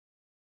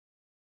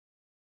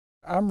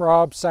I'm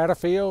Rob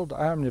Satterfield.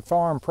 I'm the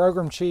Farm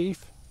Program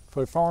Chief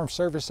for the Farm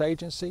Service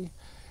Agency.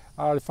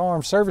 The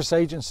Farm Service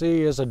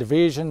Agency is a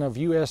division of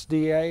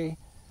USDA.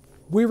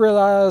 We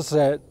realize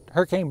that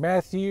Hurricane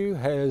Matthew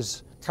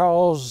has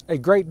caused a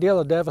great deal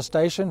of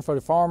devastation for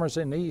the farmers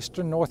in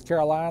eastern North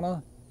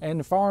Carolina,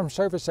 and the Farm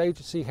Service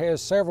Agency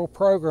has several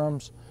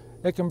programs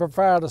that can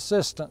provide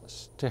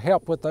assistance to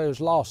help with those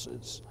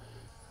losses.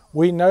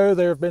 We know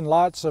there have been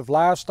lots of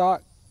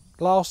livestock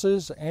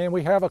losses, and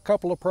we have a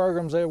couple of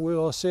programs that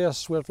will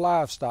assist with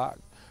livestock.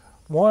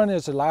 One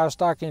is the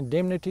Livestock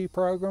Indemnity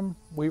Program.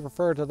 We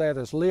refer to that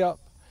as LIP.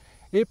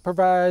 It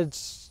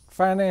provides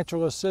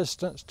financial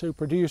assistance to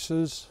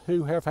producers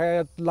who have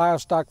had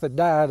livestock that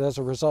died as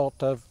a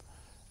result of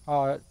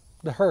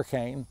the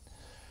hurricane.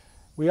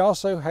 We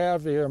also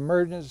have the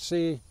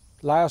Emergency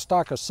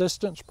Livestock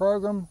Assistance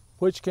Program,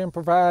 which can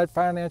provide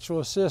financial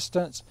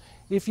assistance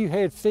if you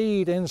had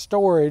feed in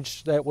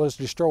storage that was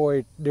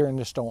destroyed during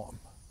the storm.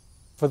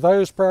 For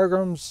those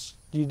programs,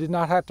 you did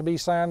not have to be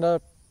signed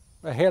up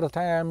ahead of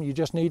time. You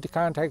just need to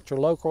contact your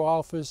local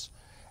office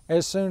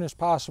as soon as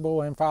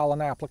possible and file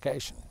an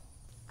application.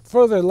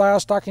 For the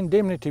Livestock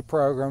Indemnity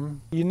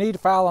Program, you need to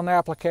file an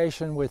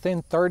application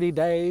within 30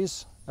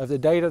 days of the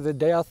date of the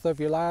death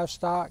of your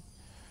livestock.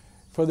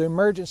 For the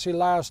Emergency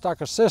Livestock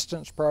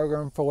Assistance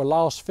Program for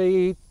lost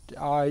feed,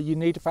 you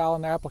need to file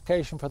an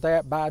application for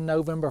that by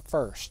November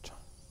 1st.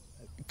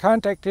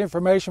 Contact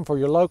information for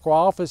your local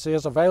office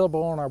is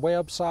available on our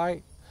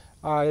website.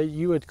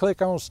 You would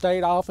click on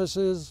state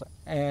offices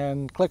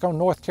and click on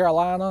North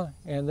Carolina,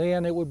 and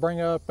then it would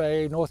bring up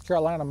a North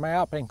Carolina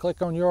map, and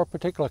click on your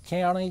particular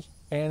county,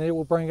 and it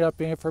will bring up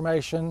the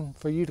information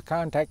for you to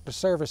contact the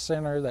service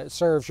center that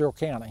serves your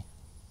county.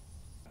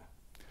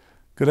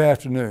 Good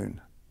afternoon.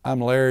 I'm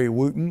Larry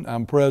Wooten.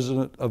 I'm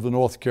president of the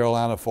North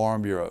Carolina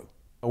Farm Bureau.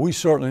 We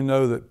certainly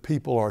know that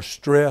people are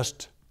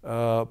stressed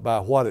by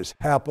what has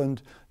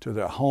happened to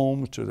their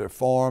homes, to their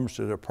farms,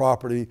 to their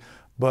property.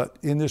 But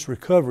in this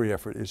recovery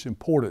effort, it's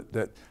important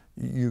that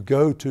you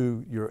go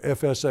to your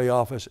FSA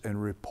office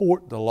and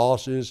report the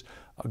losses.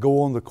 Go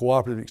on the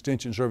Cooperative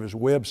Extension Service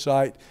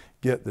website,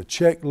 get the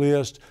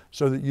checklist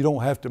so that you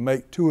don't have to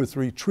make 2 or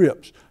 3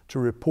 trips to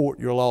report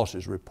your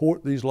losses.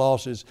 Report these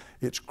losses.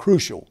 It's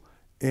crucial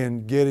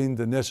in getting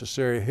the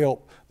necessary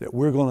help that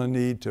we're going to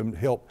need to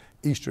help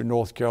eastern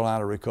North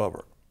Carolina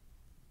recover.